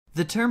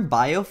The term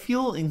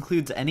biofuel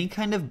includes any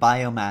kind of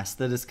biomass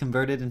that is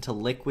converted into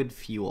liquid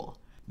fuel.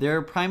 They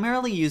are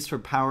primarily used for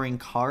powering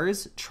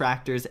cars,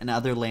 tractors, and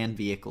other land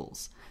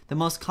vehicles. The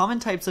most common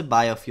types of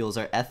biofuels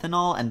are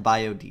ethanol and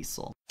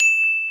biodiesel.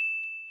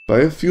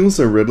 Biofuels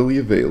are readily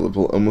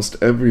available almost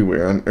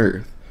everywhere on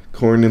Earth.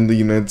 Corn in the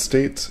United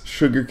States,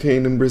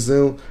 sugarcane in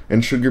Brazil,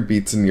 and sugar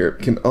beets in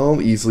Europe can all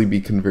easily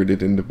be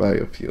converted into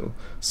biofuel.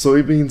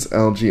 Soybeans,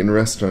 algae, and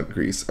restaurant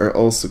grease are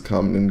also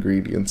common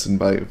ingredients in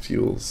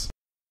biofuels.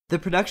 The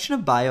production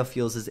of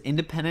biofuels is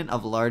independent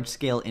of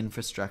large-scale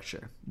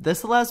infrastructure.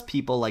 This allows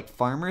people like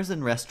farmers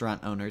and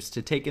restaurant owners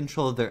to take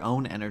control of their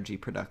own energy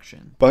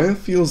production.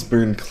 Biofuels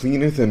burn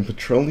cleaner than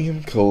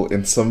petroleum, coal,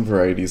 and some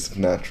varieties of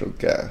natural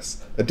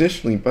gas.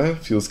 Additionally,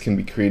 biofuels can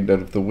be created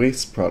out of the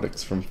waste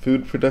products from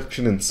food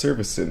production and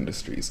service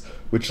industries,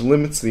 which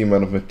limits the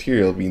amount of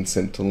material being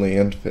sent to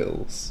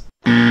landfills.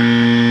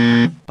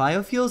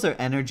 Biofuels are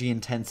energy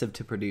intensive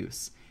to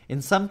produce.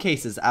 In some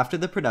cases, after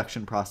the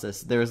production process,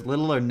 there is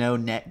little or no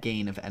net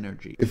gain of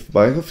energy. If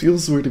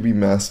biofuels were to be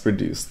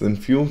mass-produced, then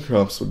fuel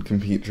crops would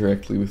compete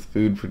directly with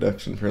food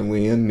production for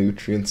land,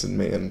 nutrients, and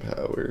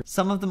manpower.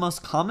 Some of the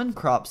most common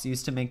crops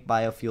used to make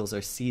biofuels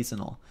are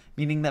seasonal,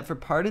 meaning that for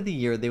part of the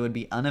year they would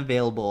be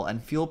unavailable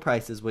and fuel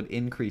prices would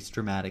increase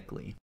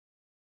dramatically.